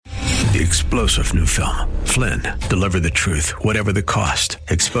The explosive new film, Flynn, deliver the truth, whatever the cost,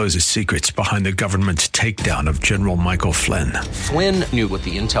 exposes secrets behind the government's takedown of General Michael Flynn. Flynn knew what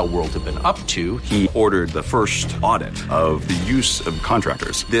the intel world had been up to. He ordered the first audit of the use of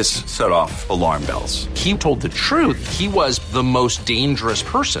contractors. This set off alarm bells. He told the truth. He was the most dangerous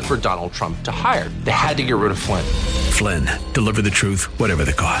person for Donald Trump to hire. They had to get rid of Flynn. Flynn, deliver the truth, whatever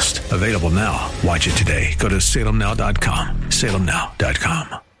the cost. Available now. Watch it today. Go to salemnow.com.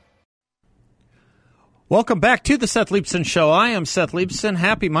 salemnow.com. Welcome back to the Seth Leibsohn Show. I am Seth Leibsohn.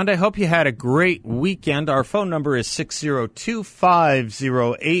 Happy Monday. Hope you had a great weekend. Our phone number is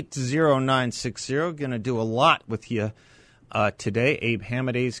 602-508-0960. Going to do a lot with you today. Abe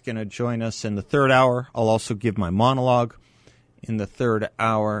Hamaday is going to join us in the third hour. I'll also give my monologue in the third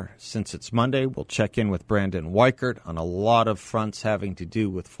hour. Since it's Monday, we'll check in with Brandon Weichert on a lot of fronts having to do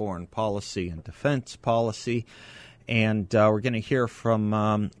with foreign policy and defense policy. And we're going to hear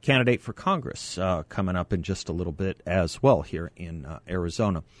from candidate for Congress coming up in just a little bit as well here in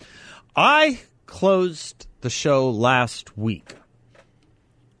Arizona. I closed the show last week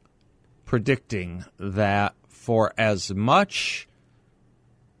predicting that for as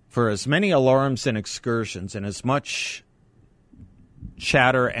many alarms and excursions and as much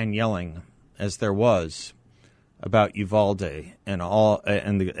chatter and yelling as there was about Uvalde and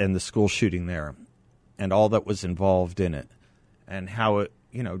the school shooting there, and all that was involved in it, and how it,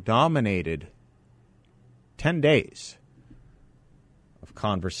 dominated 10 days of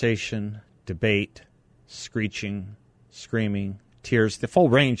conversation, debate, screeching, screaming, tears, the full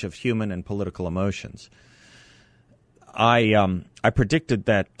range of human and political emotions. I predicted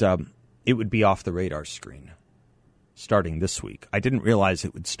that it would be off the radar screen starting this week. I didn't realize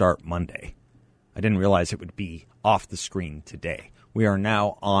it would start Monday. I didn't realize it would be off the screen today. We are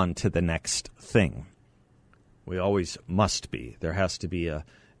now on to the next thing. We always must be. There has to be a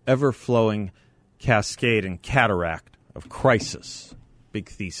ever-flowing cascade and cataract of crisis. Big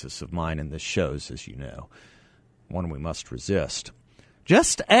thesis of mine in this shows, as you know. One we must resist.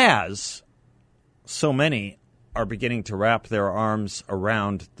 Just as so many are beginning to wrap their arms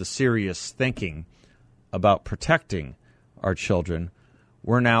around the serious thinking about protecting our children,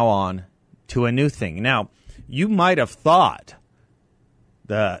 we're now on to a new thing. Now, you might have thought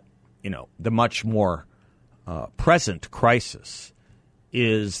that, the much more present crisis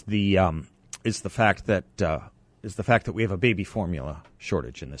is the fact that we have a baby formula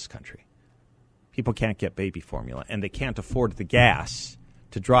shortage in this country. People can't get baby formula, and they can't afford the gas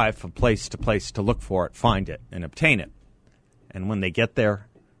to drive from place to place to look for it, find it, and obtain it. And when they get there,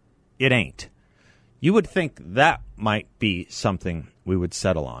 it ain't. You would think that might be something we would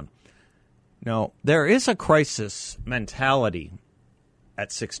settle on. No, there is a crisis mentality at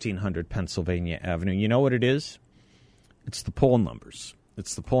 1600 Pennsylvania Avenue. You know what it is? It's the poll numbers.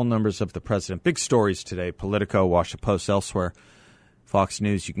 It's the poll numbers of the president. Big stories today, Politico, Washington Post, elsewhere, Fox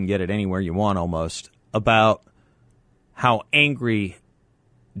News, you can get it anywhere you want almost, about how angry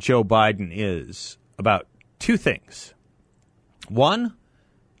Joe Biden is about two things. One,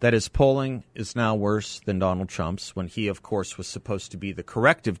 that his polling is now worse than Donald Trump's, when he, of course, was supposed to be the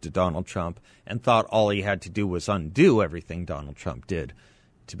corrective to Donald Trump and thought all he had to do was undo everything Donald Trump did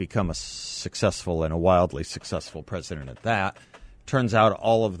to become a successful and a wildly successful president at that. Turns out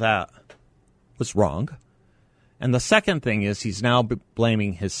all of that was wrong. And the second thing is he's now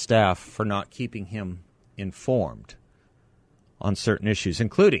blaming his staff for not keeping him informed on certain issues,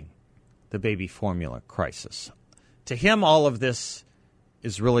 including the baby formula crisis. To him, all of this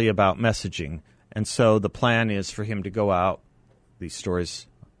is really about messaging. And so the plan is for him to go out, these stories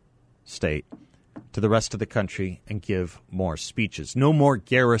state, to the rest of the country and give more speeches. No more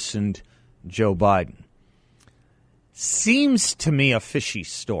garrisoned Joe Biden. Seems to me a fishy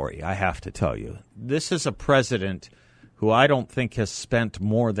story, I have to tell you. This is a president who I don't think has spent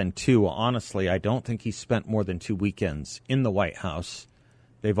more than honestly, I don't think he's spent more than 2 weekends in the White House.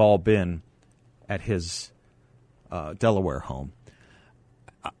 They've all been at his Delaware home.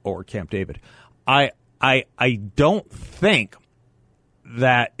 Or Camp David. I don't think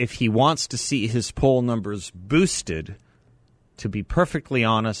that if he wants to see his poll numbers boosted, to be perfectly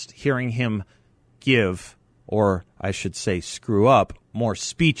honest, hearing him give, or I should say screw up, more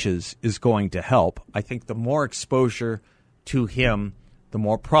speeches is going to help. I think the more exposure to him, the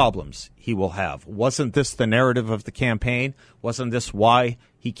more problems he will have. Wasn't this the narrative of the campaign? Wasn't this why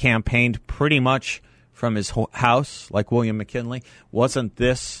he campaigned pretty much from his house, like William McKinley? Wasn't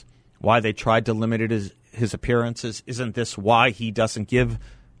this why they tried to limit his appearances? Isn't this why he doesn't give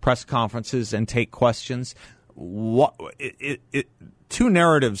press conferences and take questions? Two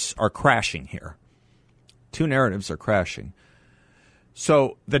narratives are crashing here. Two narratives are crashing.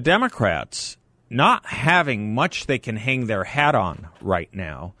 So the Democrats, not having much they can hang their hat on right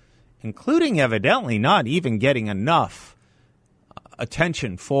now, including evidently not even getting enough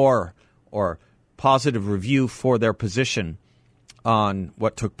attention for or positive review for their position on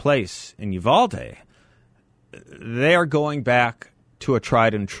what took place in Uvalde, they are going back to a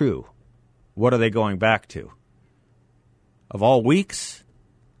tried and true. What are they going back to? Of all weeks,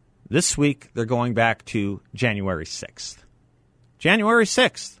 this week they're going back to January 6th. January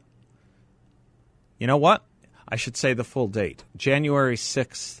 6th. You know what? I should say the full date. January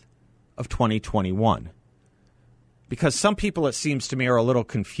 6th of 2021. Because some people, it seems to me, are a little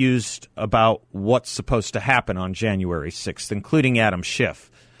confused about what's supposed to happen on January 6th, including Adam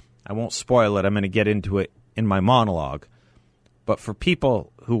Schiff. I won't spoil it. I'm going to get into it in my monologue. But for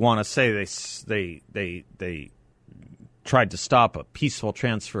people who want to say they tried to stop a peaceful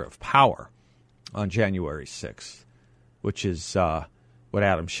transfer of power on January 6th, which is what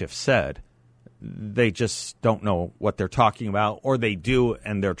Adam Schiff said, they just don't know what they're talking about, or they do,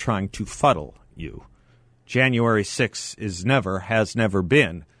 and they're trying to fuddle you. January 6th has never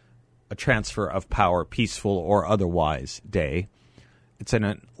been a transfer of power, peaceful or otherwise, day. It's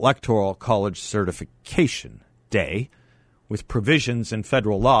an electoral college certification day with provisions in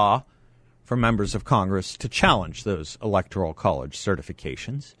federal law for members of Congress to challenge those electoral college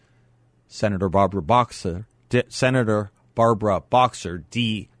certifications. Senator Barbara Boxer,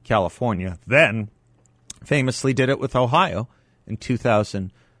 D. California, then famously did it with Ohio in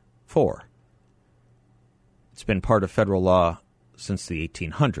 2004. It's been part of federal law since the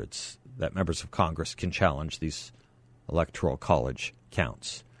 1800s that members of Congress can challenge these electoral college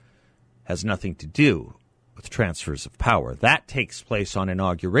counts. Has nothing to do with transfers of power. That takes place on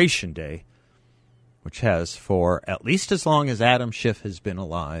Inauguration Day, which has, for at least as long as Adam Schiff has been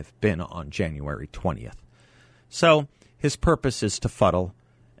alive, been on January 20th. So his purpose is to fuddle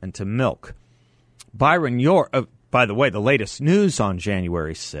and to milk. Byron York, by the way, the latest news on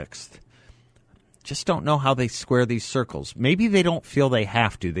January 6th, just don't know how they square these circles. Maybe they don't feel they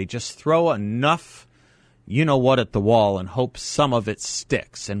have to. They just throw enough you-know-what at the wall and hope some of it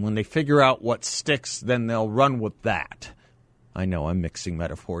sticks. And when they figure out what sticks, then they'll run with that. I know I'm mixing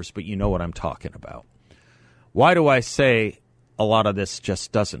metaphors, but you know what I'm talking about. Why do I say a lot of this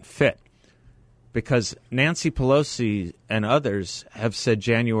just doesn't fit? Because Nancy Pelosi and others have said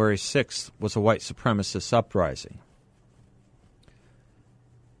January 6th was a white supremacist uprising.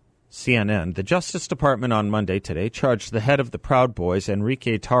 CNN, the Justice Department on Monday today charged the head of the Proud Boys,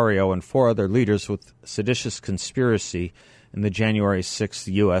 Enrique Tarrio, and 4 other leaders with seditious conspiracy in the January 6th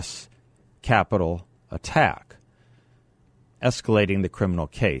U.S. Capitol attack, escalating the criminal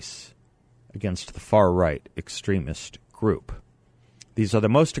case against the far-right extremist group. These are the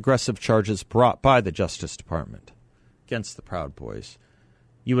most aggressive charges brought by the Justice Department against the Proud Boys.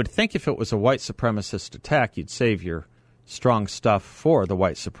 You would think if it was a white supremacist attack, you'd save your strong stuff for the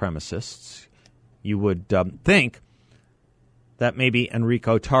white supremacists. You would think that maybe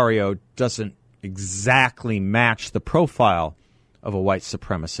Enrique Tarrio doesn't exactly match the profile of a white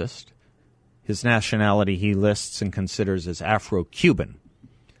supremacist. His nationality he lists and considers as Afro-Cuban.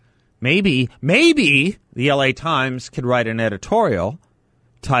 Maybe the LA Times could write an editorial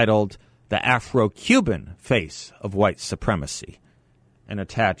titled The Afro-Cuban Face of White Supremacy and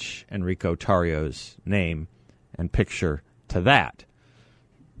attach Enrique Tarrio's name and picture to that.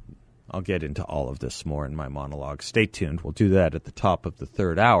 I'll get into all of this more in my monologue. Stay tuned. We'll do that at the top of the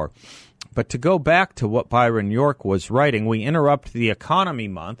third hour. But to go back to what Byron York was writing, we interrupt the Economy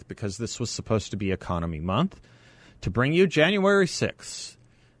Month, because this was supposed to be Economy Month, to bring you January 6th.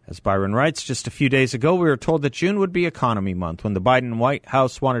 As Byron writes, just a few days ago, we were told that June would be Economy Month, when the Biden White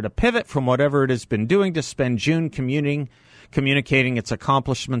House wanted to pivot from whatever it has been doing to spend June communicating its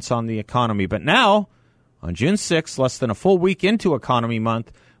accomplishments on the economy. But now, on June 6th, less than a full week into Economy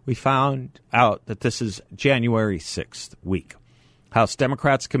Month, we found out that this is January 6th week. House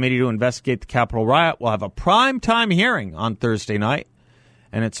Democrats Committee to investigate the Capitol riot will have a prime-time hearing on Thursday night,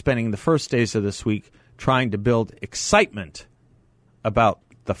 and it's spending the first days of this week trying to build excitement about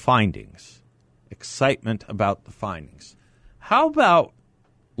the findings. Excitement about the findings. How about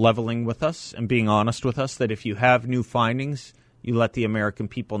leveling with us and being honest with us that if you have new findings, you let the American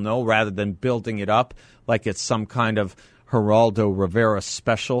people know rather than building it up like it's some kind of Geraldo Rivera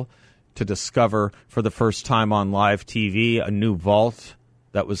special to discover for the first time on live TV a new vault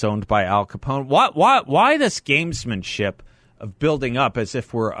that was owned by Al Capone? Why this gamesmanship of building up as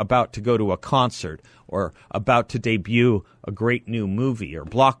if we're about to go to a concert or about to debut a great new movie or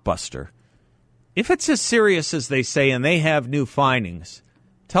blockbuster? If it's as serious as they say and they have new findings,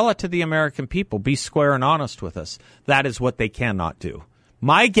 tell it to the American people. Be square and honest with us. That is what they cannot do.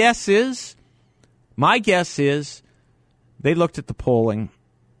 My guess is they looked at the polling.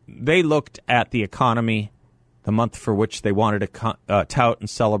 They looked at the economy, the month for which they wanted to tout and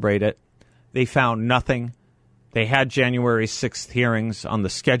celebrate it. They found nothing. They had January 6th hearings on the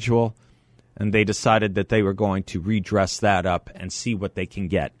schedule, and they decided that they were going to redress that up and see what they can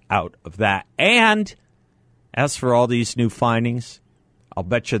get out of that. And as for all these new findings, I'll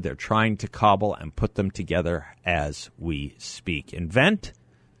bet you they're trying to cobble and put them together as we speak. Invent,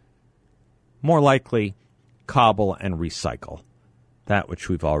 more likely, cobble and recycle that which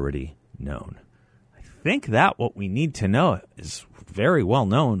we've already known. I think that what we need to know is very well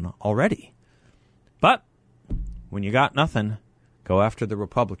known already. But when you got nothing, go after the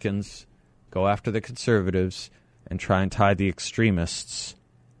Republicans, go after the conservatives, and try and tie the extremists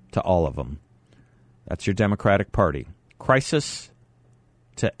to all of them. That's your Democratic Party. Crisis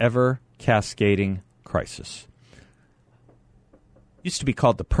to ever cascading crisis. Used to be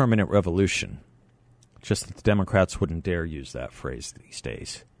called the permanent revolution. Just that the Democrats wouldn't dare use that phrase these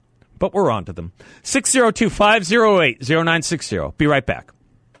days. But we're on to them. 602-508-0960. Be right back.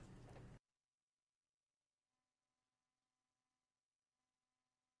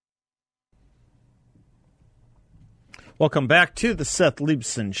 Welcome back to the Seth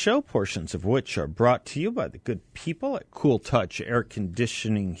Leibsohn Show, portions of which are brought to you by the good people at Cool Touch Air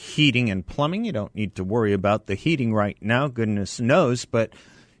Conditioning, Heating, and Plumbing. You don't need to worry about the heating right now, goodness knows, but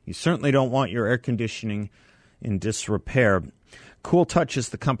you certainly don't want your air conditioning in disrepair. Cool Touch is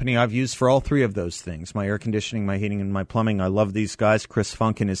the company I've used for all three of those things, my air conditioning, my heating, and my plumbing. I love these guys. Chris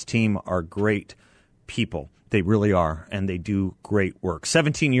Funk and his team are great people. They really are, and they do great work.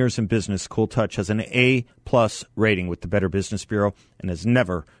 17 years in business, Cool Touch has an A-plus rating with the Better Business Bureau and has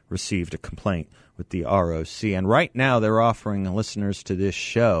never received a complaint with the ROC. And right now they're offering listeners to this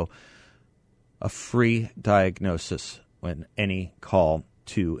show a free diagnosis when any call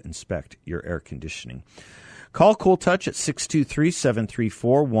to inspect your air conditioning. Call Cool Touch at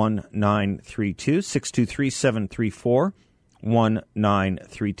 623-734-1932,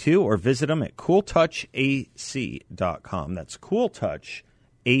 623-734-1932, or visit them at cooltouchac.com. That's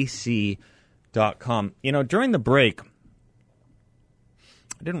cooltouchac.com. You know, during the break, I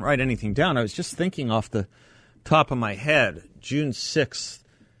didn't write anything down. I was just thinking off the top of my head. June 6th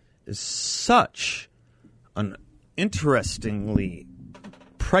is such an interestingly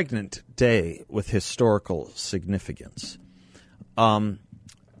pregnant day with historical significance.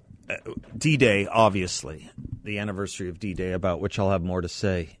 D-Day, obviously, the anniversary of D-Day, about which I'll have more to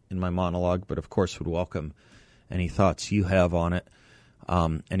say in my monologue, but of course would welcome any thoughts you have on it,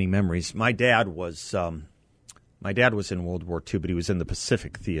 any memories. My dad was in World War II, but he was in the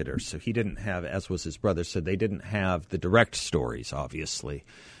Pacific Theater, so he didn't have, as was his brother, so they didn't have the direct stories, obviously,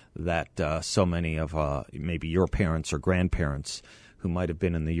 that so many of maybe your parents or grandparents who might have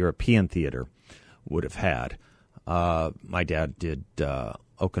been in the European theater would have had. My dad did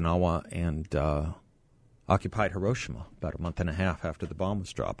Okinawa and occupied Hiroshima about a month and a half after the bomb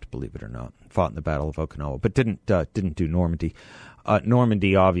was dropped, believe it or not. Fought in the Battle of Okinawa, but didn't do Normandy.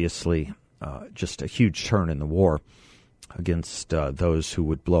 Normandy, obviously, just a huge turn in the war against those who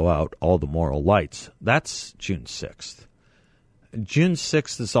would blow out all the moral lights. That's June 6th. June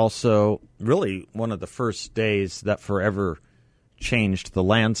 6th is also really one of the first days that forever changed the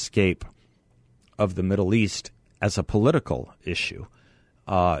landscape of the Middle East as a political issue.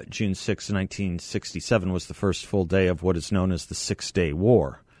 June 6, 1967 was the first full day of what is known as the Six-Day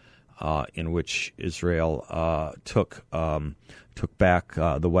War, in which Israel took back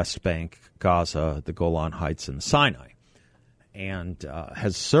the West Bank, Gaza, the Golan Heights, and Sinai, and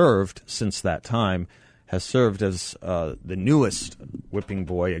has served since that time, has served as the newest whipping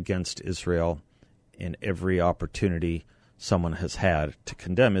boy against Israel in every opportunity someone has had to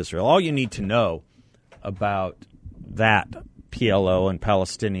condemn Israel. All you need to know about that PLO and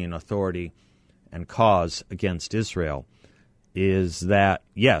Palestinian Authority and cause against Israel is that,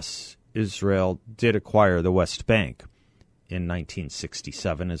 yes, Israel did acquire the West Bank in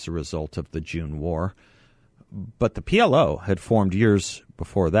 1967 as a result of the June War, but the PLO had formed years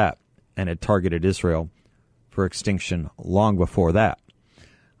before that and had targeted Israel for extinction long before that.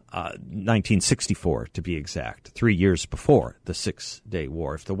 1964, to be exact, 3 years before the Six-Day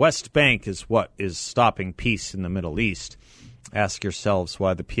War. If the West Bank is what is stopping peace in the Middle East, ask yourselves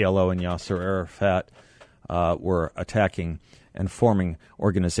why the PLO and Yasser Arafat were attacking and forming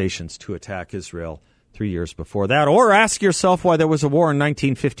organizations to attack Israel 3 years before that. Or ask yourself why there was a war in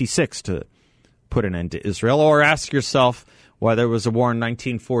 1956 to put an end to Israel. Or ask yourself why there was a war in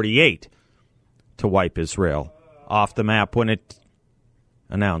 1948 to wipe Israel off the map when it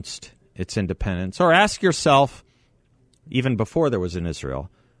announced its independence. Or ask yourself even before there was an Israel,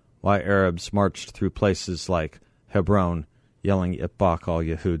 why Arabs marched through places like Hebron, yelling Itbaq al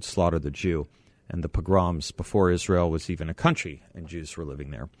Yahud, slaughter the Jew, and the pogroms before Israel was even a country and Jews were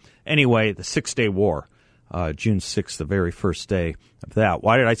living there. Anyway, the Six-Day War, June 6th, the very first day of that.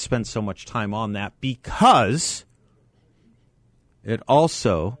 Why did I spend so much time on that? Because it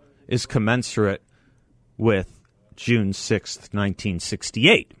also is commensurate with June 6th,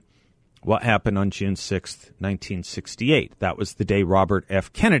 1968. What happened on June 6th, 1968? That was the day Robert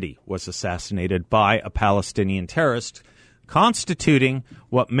F. Kennedy was assassinated by a Palestinian terrorist, constituting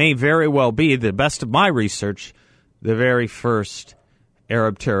what may very well be, the best of my research, the very first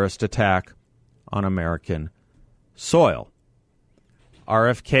Arab terrorist attack on American soil.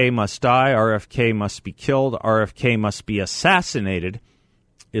 RFK must die, RFK must be killed, RFK must be assassinated,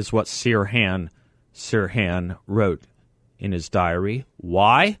 is what Sirhan wrote in his diary.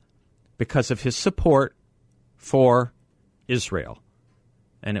 Why? Because of his support for Israel.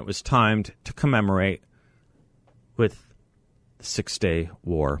 And it was timed to commemorate with the Six-Day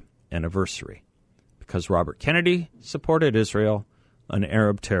War anniversary. Because Robert Kennedy supported Israel, an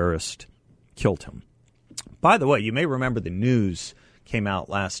Arab terrorist killed him. By the way, you may remember the news came out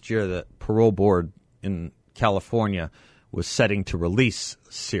last year that parole board in California was setting to release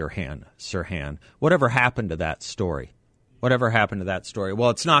Sirhan. Whatever happened to that story? Well,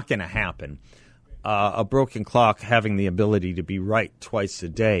 it's not going to happen. A broken clock having the ability to be right twice a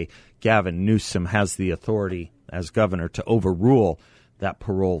day, Gavin Newsom has the authority as governor to overrule that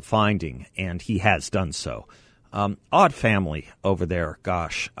parole finding, and he has done so. Odd family over there,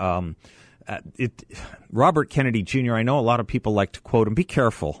 gosh. Robert Kennedy Jr., I know a lot of people like to quote him. Be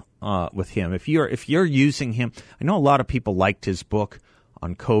careful with him. If you're using him, I know a lot of people liked his book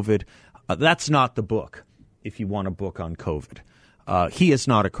on COVID. That's not the book if you want a book on COVID. He is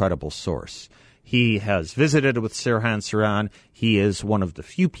not a credible source. He has visited with Sirhan. He is one of the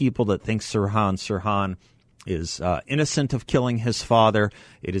few people that think Sirhan is innocent of killing his father.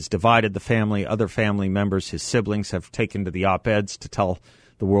 It has divided the family. Other family members, his siblings, have taken to the op-eds to tell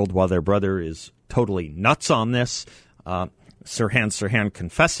the world why their brother is totally nuts on this. Sirhan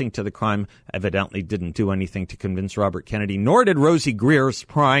confessing to the crime evidently didn't do anything to convince Kennedy, nor did Rosie Greer's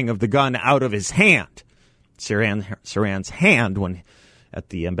prying of the gun out of his hand. Sirhan's hand when at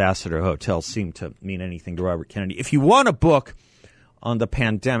the Ambassador Hotel seemed to mean anything to Robert Kennedy. If you want a book on the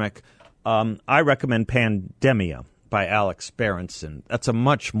pandemic, I recommend Pandemia by Alex Berenson. That's a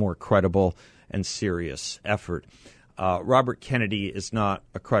much more credible and serious effort. Robert Kennedy is not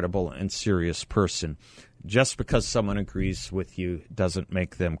a credible and serious person. Just because someone agrees with you doesn't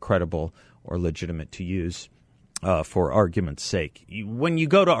make them credible or legitimate to use for argument's sake. When you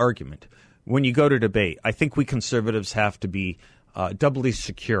go to argument, when you go to debate, I think we conservatives have to be doubly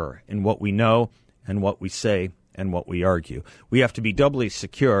secure in what we know and what we say and what we argue. We have to be doubly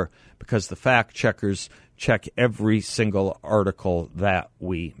secure because the fact checkers check every single article that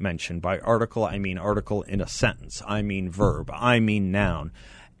we mention. By article, I mean article in a sentence. I mean verb. I mean noun.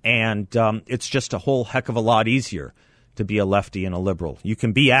 And it's just a whole heck of a lot easier to be a lefty and a liberal. You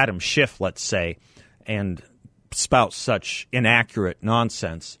can be Adam Schiff, let's say, and spout such inaccurate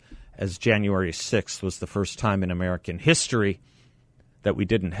nonsense as January 6th was the first time in American history that we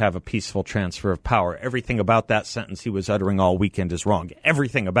didn't have a peaceful transfer of power. Everything about that sentence he was uttering all weekend is wrong.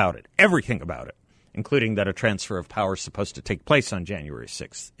 Everything about it, including that a transfer of power is supposed to take place on January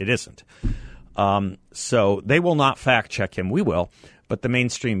 6th. It isn't. So they will not fact-check him. We will. But the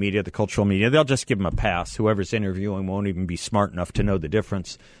mainstream media, the cultural media, they'll just give him a pass. Whoever's interviewing won't even be smart enough to know the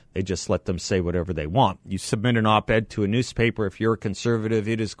difference. They just let them say whatever they want. You submit an op-ed to a newspaper. If you're a conservative,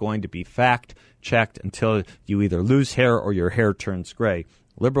 it is going to be fact-checked until you either lose hair or your hair turns gray.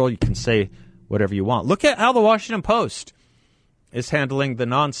 Liberal, you can say whatever you want. Look at how the Washington Post is handling the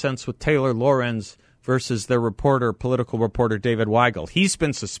nonsense with Taylor Lorenz versus their reporter, political reporter David Weigel. He's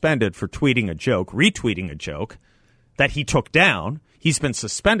been suspended for retweeting a joke that he took down. He's been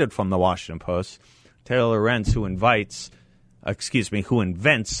suspended from the Washington Post. Taylor Lorenz, who invents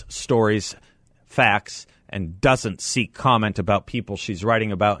stories, facts, and doesn't seek comment about people she's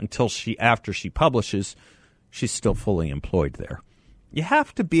writing about until after she publishes, she's still fully employed there. You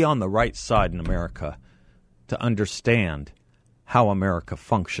have to be on the right side in America to understand how America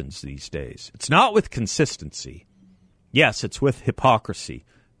functions these days. It's not with consistency. Yes, it's with hypocrisy,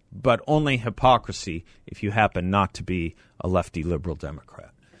 but only hypocrisy if you happen not to be a lefty liberal Democrat.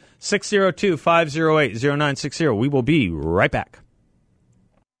 602-508-0960. We will be right back.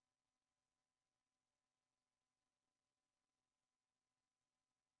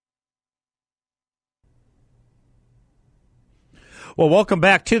 Well, welcome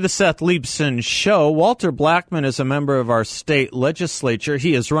back to the Seth Leibsohn Show. Walter Blackman is a member of our state legislature.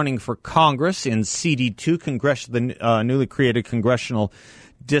 He is running for Congress in CD2, the newly created Congressional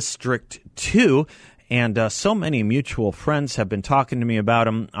District 2. And so many mutual friends have been talking to me about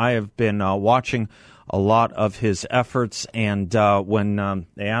him. I have been watching a lot of his efforts, and when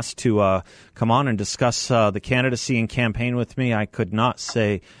they asked to come on and discuss the candidacy and campaign with me, I could not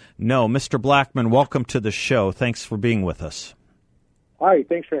say no. Mr. Blackman, welcome to the show. Thanks for being with us. Hi,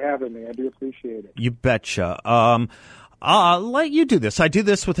 thanks for having me. I do appreciate it. You betcha. I'll let you do this. I do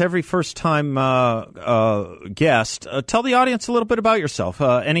this with every first-time guest. Tell the audience a little bit about yourself,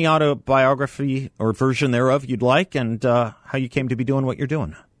 any autobiography or version thereof you'd like, and how you came to be doing what you're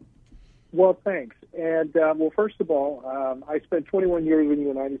doing. Well, thanks. And, well, first of all, I spent 21 years in the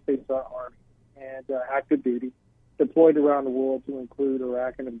United States Army and active duty, deployed around the world to include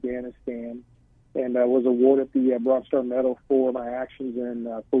Iraq and Afghanistan, and was awarded the Bronze Star Medal for my actions in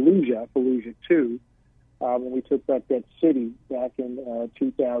Fallujah 2, when we took back that city back in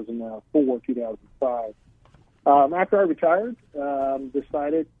 2004, 2005. After I retired,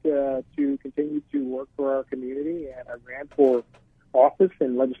 decided to continue to work for our community, and I ran for office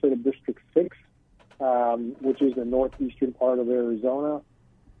in Legislative District 6, which is the northeastern part of Arizona,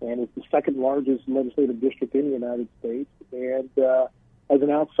 and it's the second largest legislative district in the United States. And as an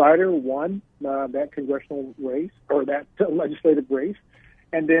outsider, won that congressional race, or that legislative race,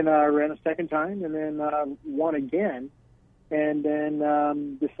 and then ran a second time, and then won again, and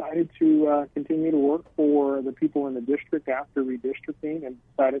then decided to continue to work for the people in the district after redistricting, and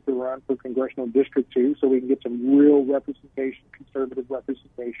decided to run for Congressional District 2 so we can get some real representation, conservative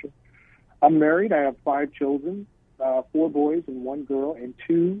representation. I'm married. I have 5 children, 4 boys and 1 girl, and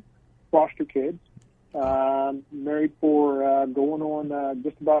 2 foster kids. Married for going on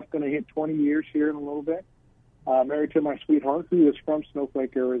just about going to hit 20 years here in a little bit. Married to my sweetheart, who is from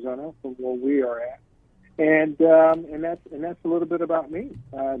Snowflake, Arizona, from where we are at. And that's a little bit about me.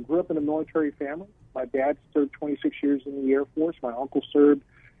 Grew up in a military family. My dad served 26 years in the Air Force. My uncle served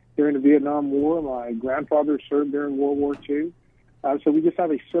during the Vietnam War. My grandfather served during World War II. So we just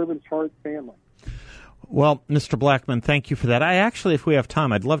have a servant's heart family. Well, Mr. Blackman, thank you for that. If we have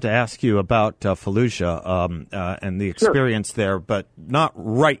time, I'd love to ask you about Fallujah and the experience there, but not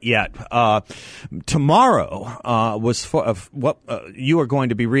right yet. Tomorrow you are going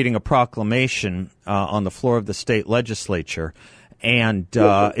to be reading a proclamation on the floor of the state legislature, and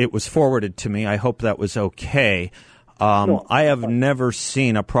it was forwarded to me. I hope that was okay. I have never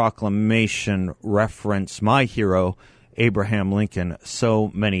seen a proclamation reference my hero, Abraham Lincoln,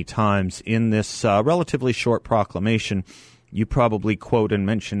 so many times. In this relatively short proclamation, you probably quote and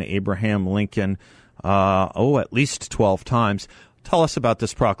mention Abraham Lincoln, at least 12 times. Tell us about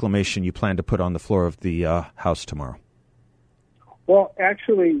this proclamation you plan to put on the floor of the House tomorrow. Well,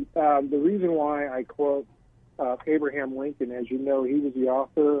 actually, the reason why I quote Abraham Lincoln, as you know, he was the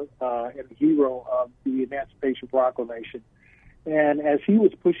author and the hero of the Emancipation Proclamation. And as he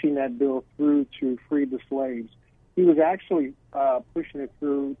was pushing that bill through to free the slaves, he was actually pushing it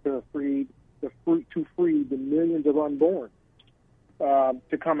through to free the millions of unborn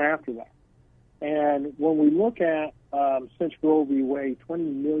to come after that. And when we look at since Roe v. Wade, 20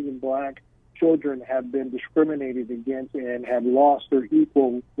 million black children have been discriminated against and have lost their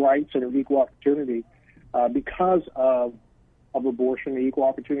equal rights and their equal opportunity because of abortion, the equal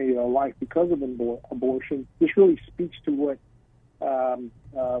opportunity of life because of abortion. This really speaks to what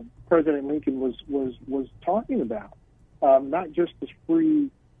President Lincoln was talking about, not just to free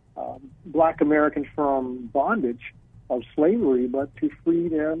black Americans from bondage of slavery, but to free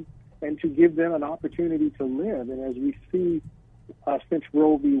them and to give them an opportunity to live. And as we see since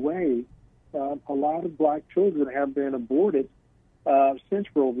Roe v. Wade, a lot of black children have been aborted since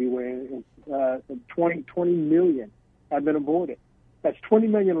Roe v. Wade. 20 million have been aborted. That's 20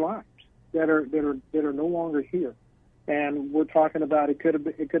 million lives that are no longer here. And we're talking about it could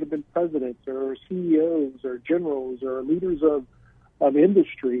have been presidents or CEOs or generals or leaders of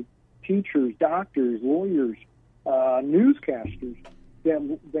industry, teachers, doctors, lawyers, newscasters,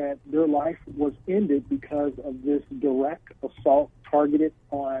 that their life was ended because of this direct assault targeted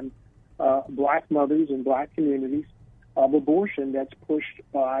on black mothers and black communities of abortion that's pushed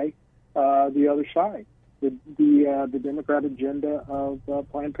by the other side, the Democrat agenda of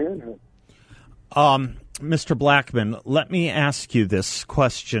Planned Parenthood. Mr. Blackman, let me ask you this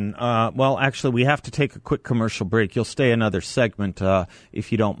question. Actually, we have to take a quick commercial break. You'll stay another segment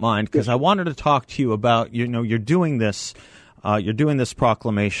if you don't mind, because I wanted to talk to you about, you're doing this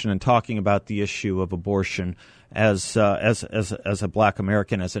proclamation and talking about the issue of abortion as a black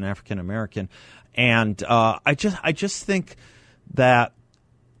American, as an African American, and I just think that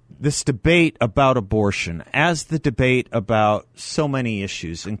this debate about abortion, as the debate about so many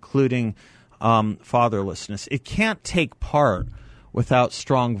issues, including fatherlessness, it can't take part without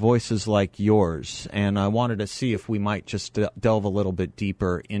strong voices like yours. And I wanted to see if we might just delve a little bit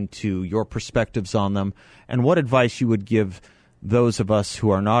deeper into your perspectives on them and what advice you would give those of us who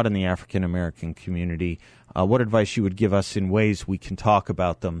are not in the African American community, what advice you would give us in ways we can talk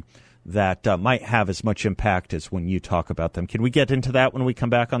about them that might have as much impact as when you talk about them. Can we get into that when we come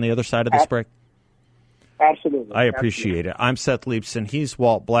back on the other side of this break? Absolutely. I appreciate it. I'm Seth Leibsohn. He's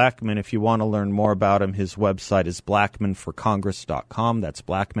Walt Blackman. If you want to learn more about him, his website is blackmanforcongress.com. That's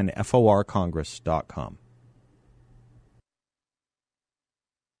Blackman, FORcongress.com.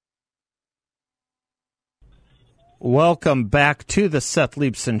 Welcome back to the Seth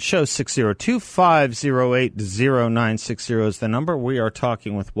Leibsohn Show. 602-508-0960 is the number. We are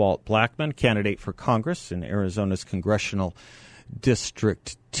talking with Walt Blackman, candidate for Congress in Arizona's Congressional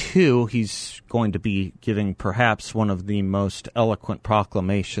District 2. He's going to be giving perhaps one of the most eloquent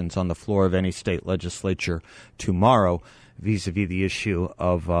proclamations on the floor of any state legislature tomorrow vis-a-vis the issue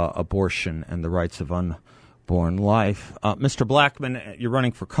of abortion and the rights of unborn life. Mr. Blackman, you're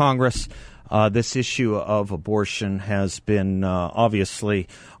running for Congress. This issue of abortion has been obviously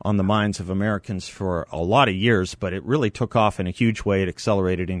on the minds of Americans for a lot of years, but it really took off in a huge way. It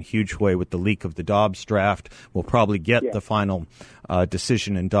accelerated in a huge way with the leak of the Dobbs draft. We'll probably get the final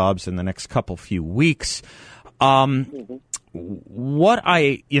decision in Dobbs in the next few weeks. What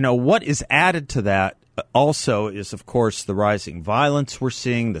is added to that also is, of course, the rising violence we're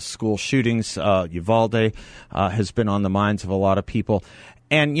seeing, the school shootings. Uvalde has been on the minds of a lot of people.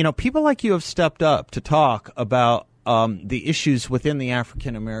 And, people like you have stepped up to talk about the issues within the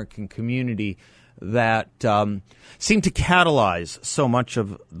African-American community that seem to catalyze so much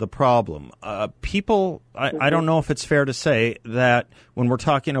of the problem. I don't know if it's fair to say that when we're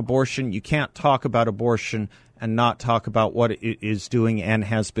talking abortion, you can't talk about abortion and not talk about what it is doing and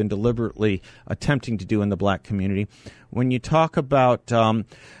has been deliberately attempting to do in the black community. When you talk about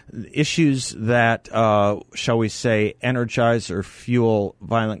issues that, shall we say, energize or fuel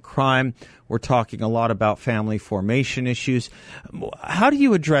violent crime, we're talking a lot about family formation issues. How do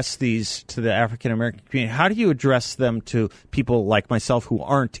you address these to the African-American community? How do you address them to people like myself who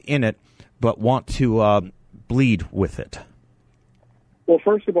aren't in it but want to bleed with it? Well,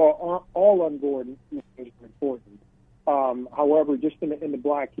 first of all unborn is important. However, just in the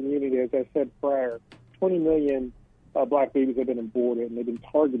black community, as I said prior, 20 million black babies have been aborted, and they've been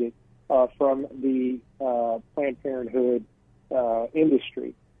targeted from the Planned Parenthood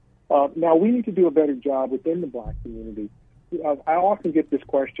industry. Now, we need to do a better job within the black community. I often get this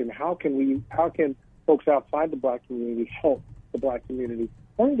question: how can folks outside the black community help the black community?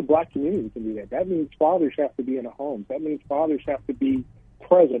 Only the black community can do that. That means fathers have to be in the homes. That means fathers have to be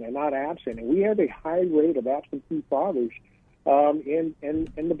present and not absent. And we have a high rate of absentee fathers in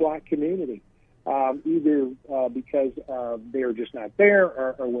the black community, either because they're just not there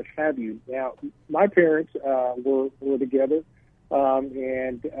or what have you. Now, my parents were together,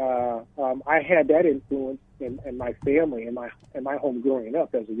 and I had that influence in my family and my home growing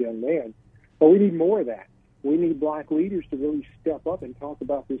up as a young man. But we need more of that. We need black leaders to really step up and talk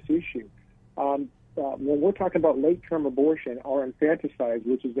about this issue. When we're talking about late-term abortion or infanticide,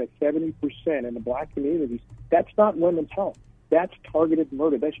 which is at 70% in the black communities, that's not women's health. That's targeted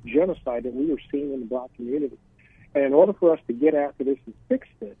murder. That's genocide that we are seeing in the black community. And in order for us to get after this and fix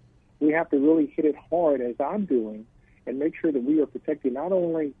this, we have to really hit it hard, as I'm doing, and make sure that we are protecting not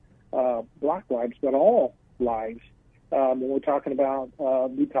only black lives, but all lives when we're talking about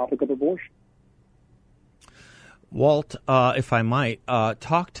the topic of abortion. Walt, if I might,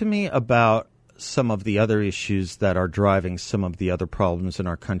 talk to me about some of the other issues that are driving some of the other problems in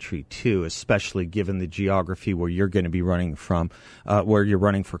our country, too, especially given the geography where you're going to be running from, where you're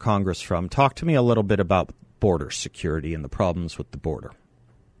running for Congress from. Talk to me a little bit about border security and the problems with the border.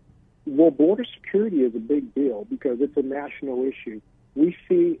 Well, border security is a big deal because it's a national issue. We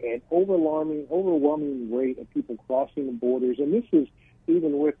see an overwhelming rate of people crossing the borders, and this is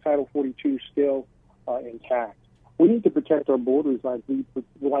even with Title 42 still intact. We need to protect our borders like we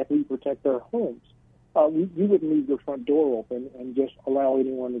protect our homes. You wouldn't leave your front door open and just allow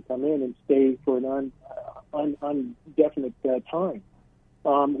anyone to come in and stay for an indefinite time.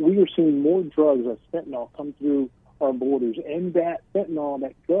 We are seeing more drugs like fentanyl come through our borders, and that fentanyl,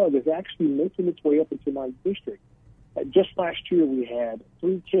 that drug, is actually making its way up into my district. Just last year, we had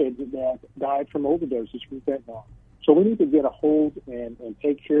 3 kids that died from overdoses from fentanyl. So we need to get a hold and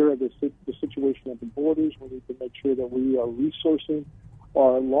take care of the situation at the borders. We need to make sure that we are resourcing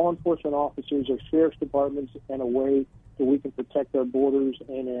our law enforcement officers, our sheriff's departments in a way so we can protect our borders,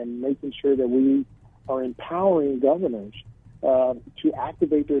 and in making sure that we are empowering governors to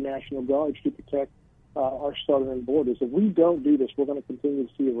activate their National Guards to protect our southern borders. If we don't do this, we're going to continue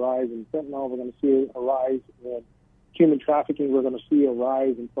to see a rise in fentanyl. We're going to see a rise in human trafficking. We're going to see a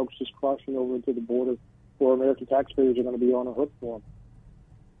rise in folks just crossing over into the border, where American taxpayers are going to be on a hook for them.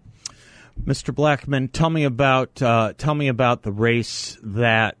 Mr. Blackman, tell me about the race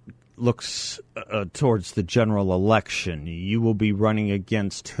that looks towards the general election. You will be running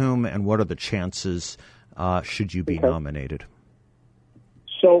against whom, and what are the chances should you be nominated?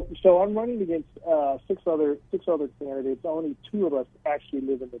 So I'm running against six other candidates. Only two of us actually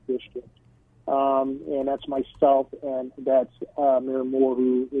live in the district, and that's myself and that's Mayor Moore,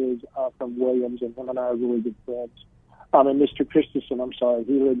 who is from Williams, and him and I are really good friends. And Mr. Christensen,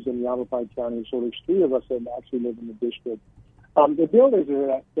 he lives in Yavapai County. So there's three of us that actually live in the district. The deal is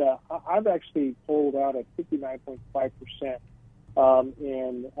that I've actually polled out at 59.5%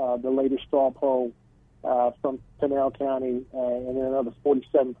 in the latest straw poll from Pinal County, and then another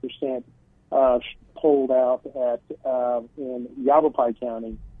 47% polled out in Yavapai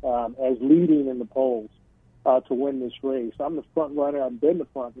County as leading in the polls to win this race. I'm the front runner. I've been the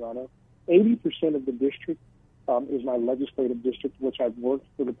front runner. 80% of the district is my legislative district, which I've worked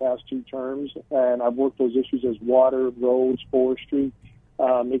for the past 2 terms, and I've worked those issues as water, roads, forestry,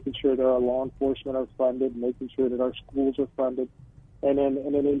 making sure that our law enforcement are funded, making sure that our schools are funded, and then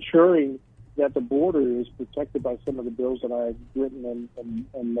ensuring that the border is protected by some of the bills that I've written and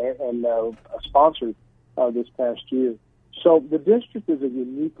sponsored this past year. So the district is a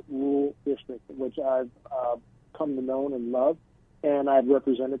unique rural district, which I've come to know and love, and I've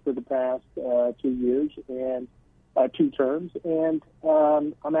represented for the past 2 years and 2 terms, and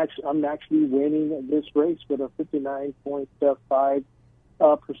I'm actually winning this race with a 59.5%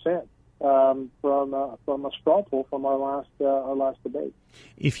 from a straw poll from our last debate.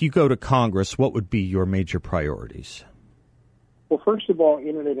 If you go to Congress, what would be your major priorities? Well, first of all,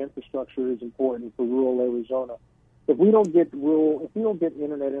 internet infrastructure is important for rural Arizona. If we don't get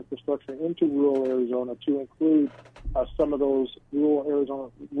internet infrastructure into rural Arizona to include some of those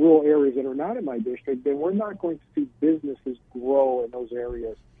rural areas that are not in my district, then we're not going to see businesses grow in those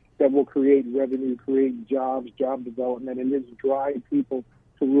areas that will create revenue, create jobs, job development, and just drive people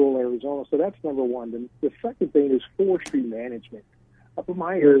to rural Arizona. So that's number one. And the second thing is forestry management. Up in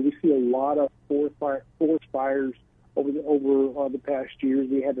my area, we see a lot of forest fires over the past years.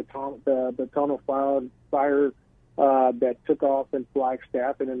 We had the tunnel fire that took off in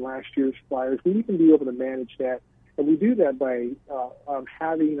Flagstaff, and in last year's fires. We need to be able to manage that, and we do that by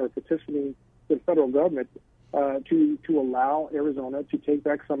having or petitioning the federal government to allow Arizona to take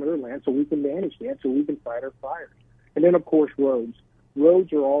back some of their land so we can manage that, so we can fight our fires. And then, of course, roads.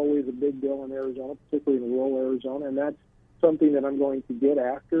 Roads are always a big deal in Arizona, particularly in rural Arizona, and that's something that I'm going to get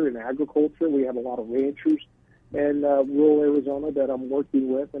after in agriculture. We have a lot of ranchers in rural Arizona that I'm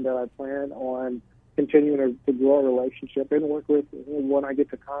working with and that I plan on continuing to grow a relationship and work with when I get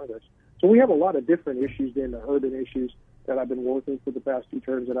to Congress. So we have a lot of different issues in the urban issues that I've been working for the past 2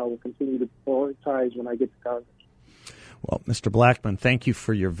 terms that I will continue to prioritize when I get to Congress. Well, Mr. Blackman, thank you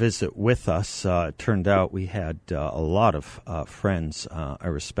for your visit with us. It turned out we had a lot of friends I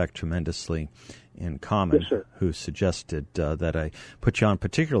respect tremendously in common, yes, who suggested that I put you on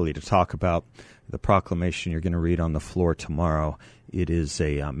particularly to talk about the proclamation you're going to read on the floor tomorrow. It is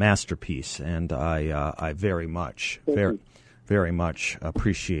a masterpiece, and I very much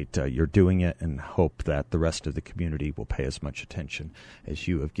appreciate your doing it and hope that the rest of the community will pay as much attention as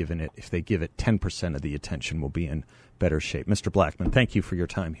you have given it. If they give it 10% of the attention, we'll be in better shape. Mr. Blackman, thank you for your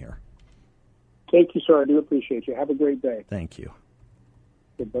time here. Thank you, sir. I do appreciate you. Have a great day. Thank you.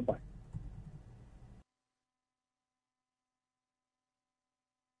 Okay, bye-bye.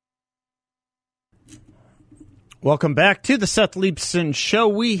 Welcome back to the Seth Leibsohn Show.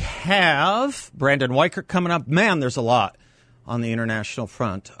 We have Brandon Weichert coming up. Man, there's a lot on the international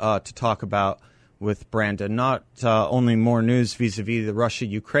front to talk about with Brandon. Not only more news vis-a-vis the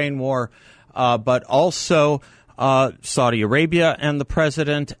Russia-Ukraine war, but also Saudi Arabia and the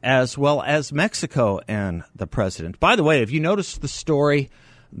president, as well as Mexico and the president. By the way, have you noticed the story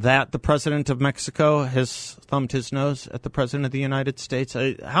that the president of Mexico has thumbed his nose at the president of the United States?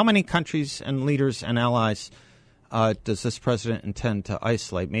 How many countries and leaders and allies does this president intend to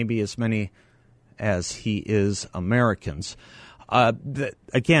isolate? Maybe as many as he is Americans.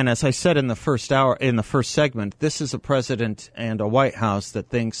 Again, as I said in the first segment, this is a president and a White House that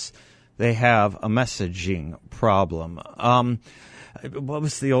thinks they have a messaging problem. What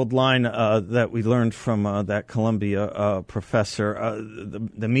was the old line that we learned from that Columbia professor?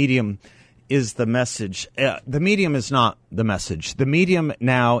 The medium is the message. The medium is not the message. The medium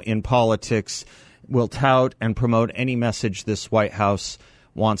now in politics will tout and promote any message this White House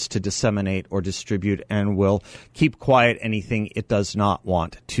wants to disseminate or distribute, and will keep quiet anything it does not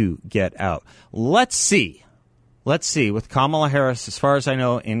want to get out. Let's see with Kamala Harris, as far as I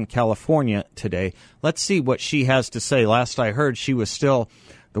know, in California today. Let's see what she has to say. Last I heard, she was still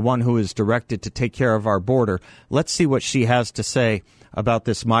the one who is directed to take care of our border. Let's see what she has to say about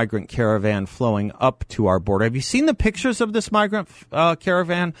this migrant caravan flowing up to our border. Have you seen the pictures of this migrant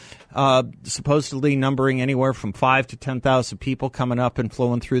caravan, supposedly numbering anywhere from 5,000 to 10,000 people coming up and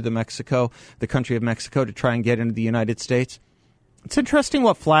flowing through the country of Mexico, to try and get into the United States? It's interesting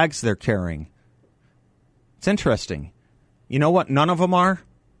what flags they're carrying. It's interesting. You know what none of them are?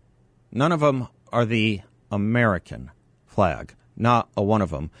 None of them are the American flag. Not a one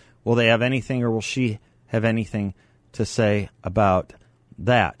of them. Will they have anything, or will she have anything to say about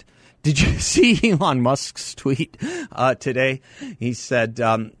that? Did you see Elon Musk's tweet today? He said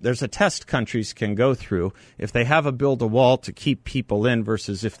there's a test countries can go through if they have build a wall to keep people in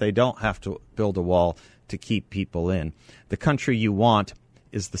versus if they don't have to build a wall to keep people in. The country you want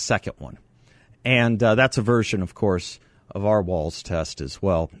is the second one. And that's a version, of course, of our walls test as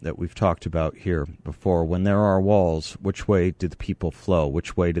well that we've talked about here before. When there are walls, which way do the people flow?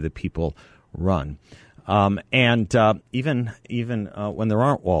 Which way do the people run? Even when there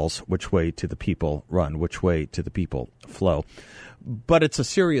aren't walls, which way do the people run? Which way do the people flow? But it's a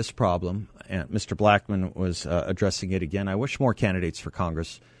serious problem, and Mr. Blackman was addressing it again. I wish more candidates for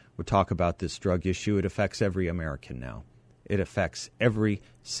Congress would talk about this drug issue. It affects every American now. It affects every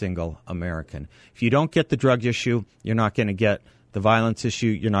single American. If you don't get the drug issue, you're not going to get the violence issue.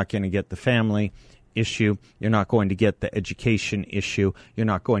 You're not going to get the family issue. You're not going to get the education issue. You're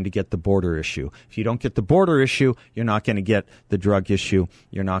not going to get the border issue. If you don't get the border issue, you're not going to get the drug issue.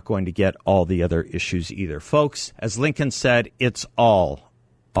 You're not going to get all the other issues either. Folks, as Lincoln said, it's all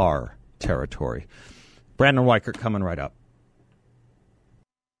our territory. Brandon Weichert coming right up.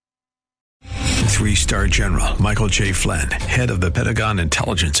 3-star General Michael J. Flynn, head of the Pentagon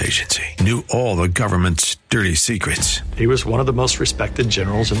Intelligence Agency, knew all the government's dirty secrets. He was one of the most respected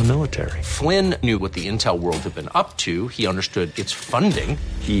generals in the military. Flynn knew what the intel world had been up to. He understood its funding.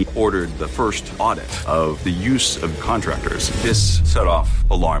 He ordered the first audit of the use of contractors. This set off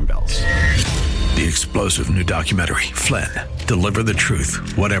alarm bells. The explosive new documentary, Flynn, Deliver the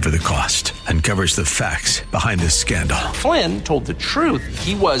Truth, Whatever the Cost, uncovers the facts behind this scandal. Flynn told the truth.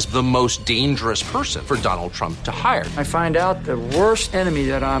 He was the most dangerous person for Donald Trump to hire. I find out the worst enemy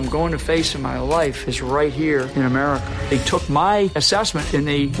that I'm going to face in my life is right here in America. They took my assessment and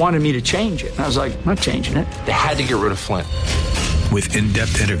they wanted me to change it. And I was like, I'm not changing it. They had to get rid of Flynn. With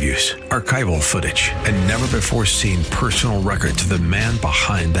in-depth interviews, archival footage, and never-before-seen personal records of the man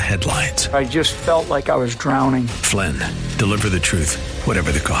behind the headlines. I just felt like I was drowning. Flynn, Deliver the Truth,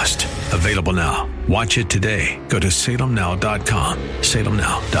 Whatever the Cost. Available now. Watch it today. Go to salemnow.com.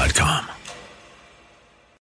 salemnow.com.